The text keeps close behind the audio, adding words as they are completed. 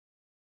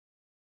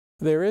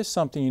There is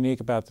something unique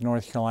about the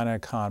North Carolina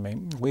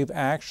economy. We've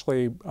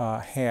actually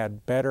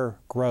had better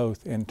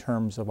growth in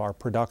terms of our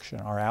production,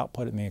 our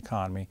output in the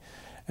economy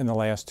in the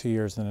last 2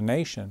 years than the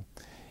nation.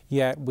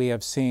 Yet we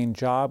have seen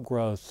job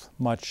growth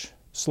much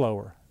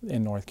slower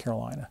in North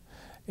Carolina.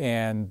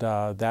 And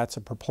that's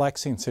a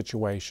perplexing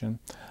situation.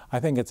 I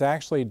think it's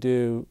actually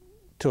due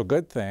to a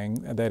good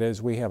thing, that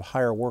is, we have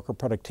higher worker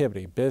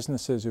productivity.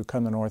 Businesses who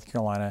come to North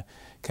Carolina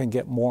can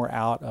get more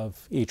out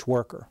of each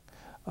worker.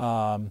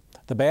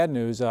 The bad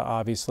news,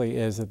 obviously,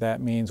 is that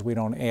that means we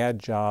don't add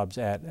jobs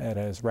at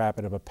as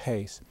rapid of a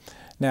pace.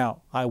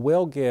 Now, I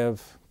will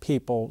give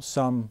people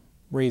some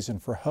reason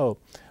for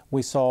hope.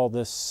 We saw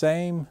this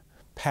same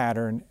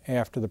pattern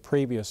after the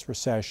previous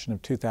recession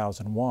of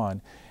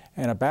 2001,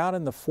 and about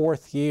in the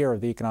fourth year of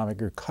the economic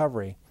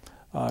recovery,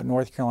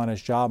 North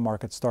Carolina's job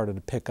market started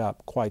to pick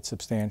up quite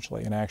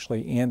substantially and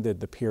actually ended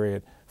the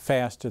period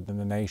faster than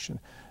the nation.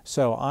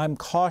 So I'm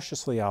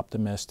cautiously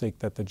optimistic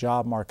that the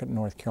job market in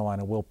North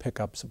Carolina will pick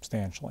up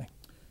substantially.